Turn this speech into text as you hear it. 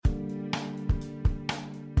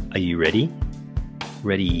Are you ready?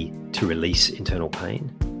 Ready to release internal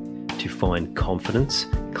pain? To find confidence,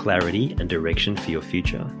 clarity, and direction for your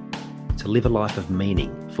future? To live a life of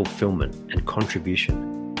meaning, fulfillment, and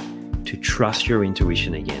contribution? To trust your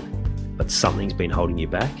intuition again, but something's been holding you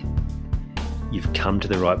back? You've come to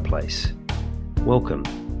the right place. Welcome.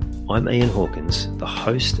 I'm Ian Hawkins, the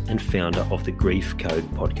host and founder of the Grief Code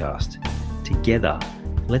podcast. Together,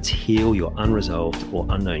 let's heal your unresolved or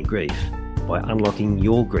unknown grief by unlocking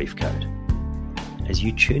your grief code. As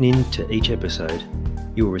you tune in to each episode,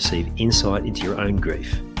 you will receive insight into your own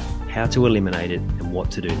grief, how to eliminate it, and what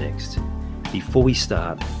to do next. Before we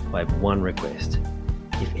start, I have one request.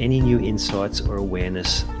 If any new insights or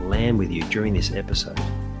awareness land with you during this episode,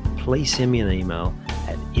 please send me an email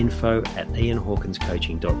at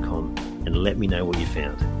info@ianhawkinscoaching.com and let me know what you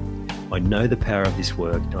found. I know the power of this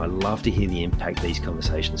work and I love to hear the impact these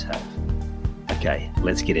conversations have. Okay,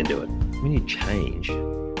 let's get into it. When you change,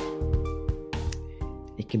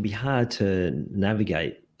 it can be hard to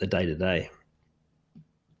navigate the day-to-day.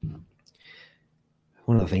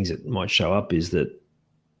 One of the things that might show up is that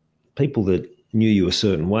people that knew you a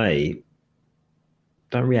certain way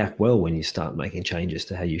don't react well when you start making changes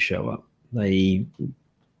to how you show up. The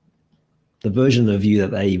version of you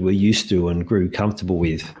that they were used to and grew comfortable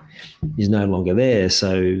with is no longer there.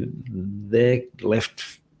 So they're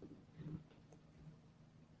left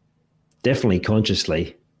definitely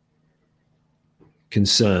consciously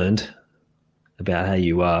concerned about how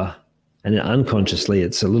you are. And unconsciously,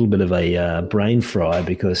 it's a little bit of a brain fry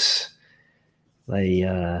because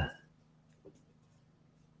the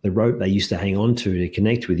rope they used to hang on to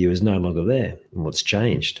connect with you is no longer there. And what's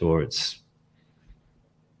changed, or it's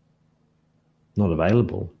not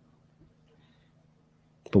available.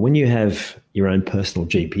 But when you have your own personal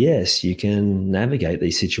GPS, you can navigate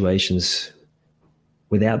these situations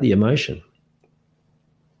without the emotion.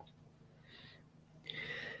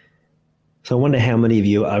 So I wonder how many of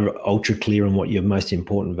you are ultra clear on what your most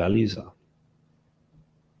important values are.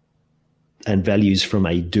 And values from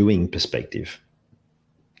a doing perspective.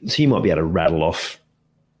 So you might be able to rattle off,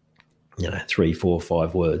 3, 4,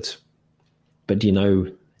 5 words. But do you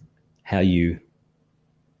know how you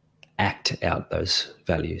act out those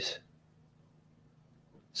values?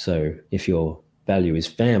 So if your value is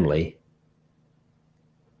family,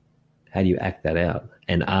 how do you act that out?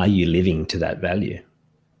 And are you living to that value?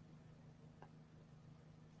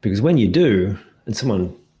 Because when you do, and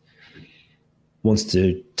someone wants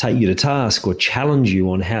to take you to task or challenge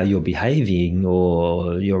you on how you're behaving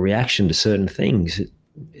or your reaction to certain things,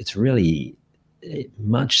 it's really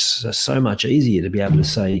so much easier to be able to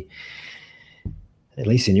say, at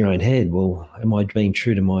least in your own head, well, am I being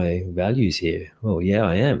true to my values here? Well, yeah,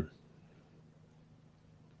 I am.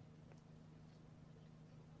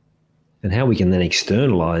 And how we can then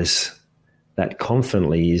externalize that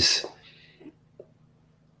confidently is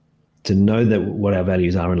to know that what our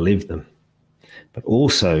values are and live them, but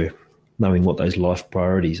also knowing what those life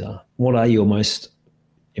priorities are. What are your most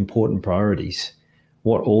important priorities?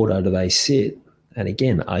 What order do they sit? And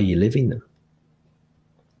again, are you living them?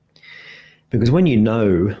 Because when you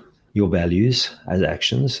know your values as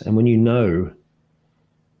actions, and when you know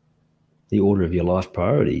the order of your life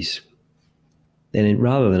priorities, then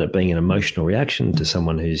rather than it being an emotional reaction to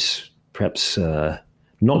someone who's perhaps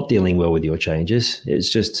not dealing well with your changes, it's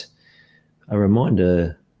just a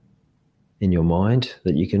reminder in your mind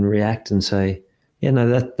that you can react and say, yeah,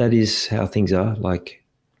 no, that is how things are. Like,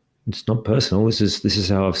 it's not personal. This is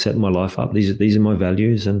how I've set my life up. These are my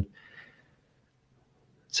values, and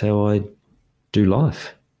it's how I do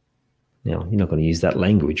life. Now, you're not going to use that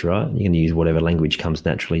language, right? You're going to use whatever language comes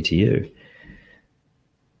naturally to you.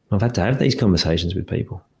 I've had to have these conversations with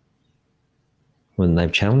people when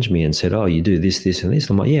they've challenged me and said, oh, you do this, this, and this.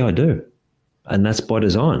 I'm like, yeah, I do. And that's by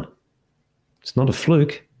design. It's not a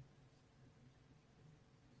fluke.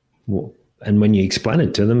 And when you explain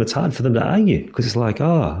it to them, it's hard for them to argue because it's like,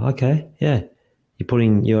 oh, okay, yeah. You're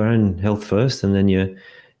putting your own health first, and then you're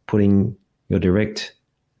putting your direct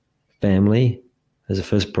family as a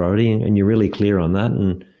first priority, and you're really clear on that,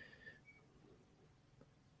 and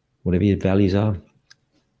whatever your values are,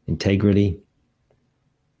 integrity,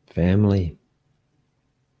 family,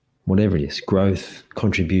 whatever it is, growth,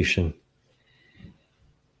 contribution,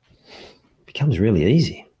 becomes really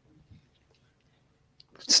easy.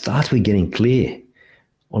 It starts with getting clear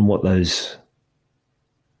on what those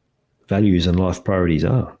values and life priorities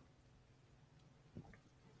are.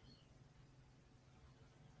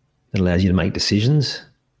 It allows you to make decisions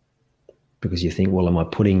because you think, well,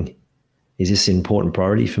 is this an important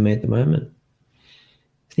priority for me at the moment?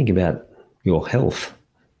 Think about your health.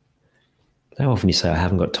 How often you say, I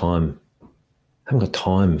haven't got time. I haven't got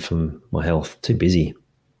time for my health. Too busy.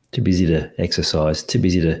 Too busy to exercise. Too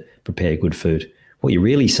busy to prepare good food. What you're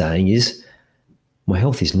really saying is, my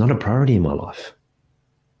health is not a priority in my life.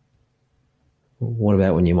 What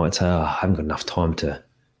about when you might say, I haven't got enough time to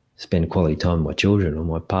spend quality time with my children or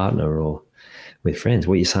my partner or with friends?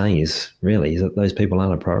 What you're saying is that those people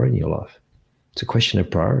aren't a priority in your life. It's a question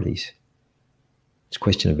of priorities. It's a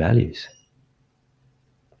question of values.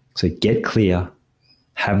 So get clear,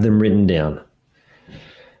 have them written down,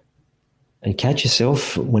 and catch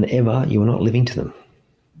yourself whenever you're not living to them.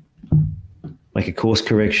 Make a course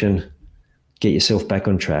correction, get yourself back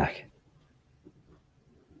on track.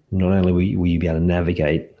 Not only will you be able to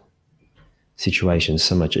navigate situations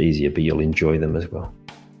so much easier, but you'll enjoy them as well.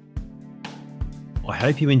 I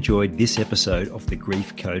hope you enjoyed this episode of the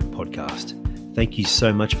Grief Code podcast. Thank you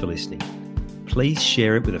so much for listening. Please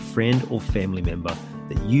share it with a friend or family member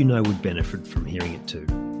that you know would benefit from hearing it too.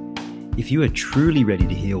 If you are truly ready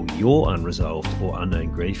to heal your unresolved or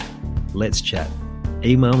unknown grief, let's chat.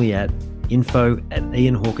 Email me at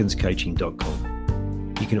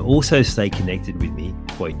info@ianhawkinscoaching.com. You can also stay connected with me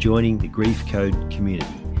by joining the Grief Code community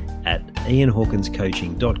at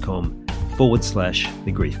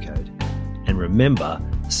ianhawkinscoaching.com/the Grief Code. And remember,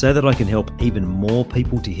 so that I can help even more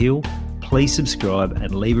people to heal, please subscribe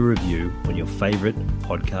and leave a review on your favorite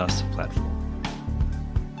podcast platform.